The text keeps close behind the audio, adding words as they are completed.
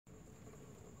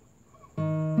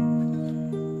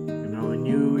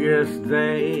Year's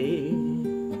Day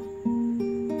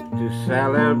to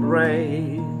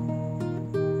celebrate.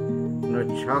 No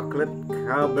chocolate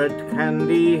covered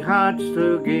candy hearts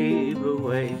to give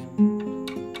away.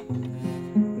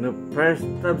 No first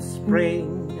of spring,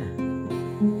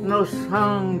 no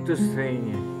song to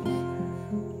sing.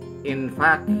 In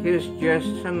fact, it's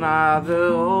just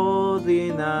another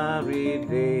ordinary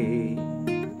day.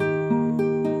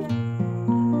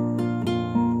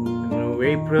 No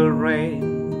April rain,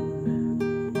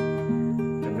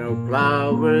 no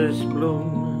flowers bloom,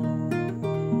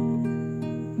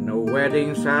 no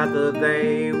wedding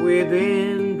Saturday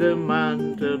within the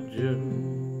month of June.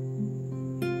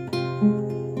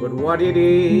 But what it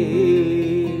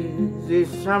is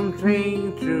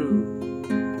something true,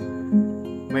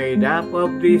 made up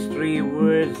of these three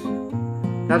words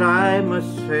that I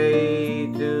must say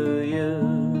to you.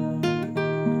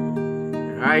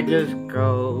 I just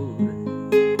called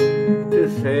to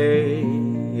say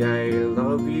I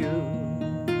love you.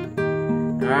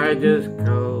 I just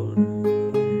called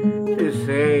to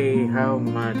say how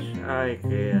much I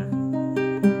care.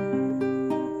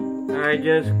 I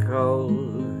just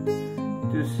called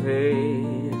to say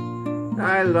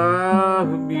I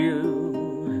love you.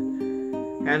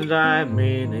 And I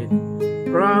mean it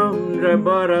from the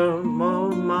bottom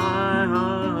of my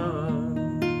heart.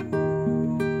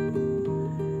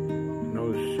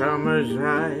 No summer's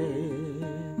high,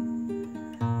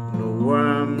 no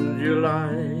warm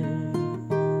July,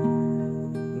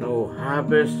 no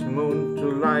harvest moon to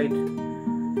light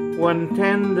one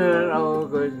tender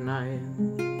August night.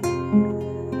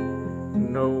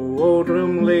 No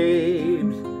autumn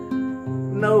leaves,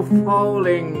 no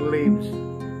falling leaves,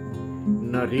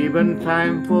 not even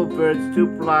time for birds to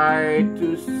fly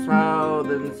to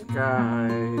southern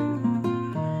skies.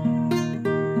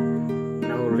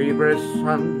 No Libra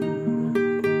sun,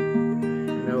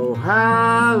 no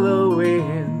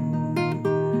Halloween,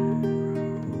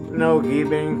 no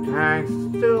giving thanks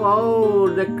to all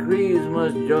the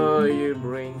Christmas joy you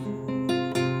bring.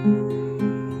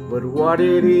 But what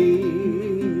it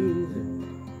is,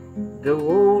 the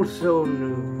old so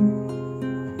new,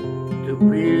 to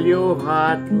fill your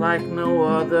heart like no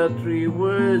other three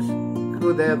words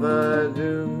could ever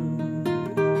do.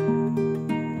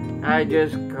 I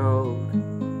just called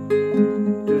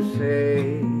to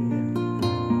say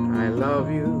I love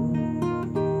you.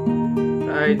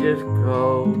 I just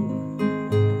called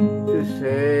to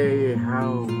say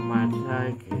how much I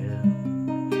care.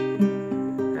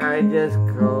 I just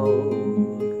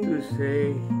called to say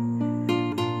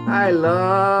I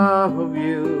love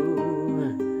you.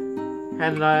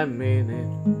 And I mean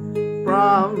it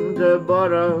from the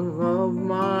bottom of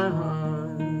my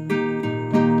heart,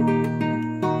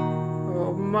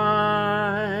 of my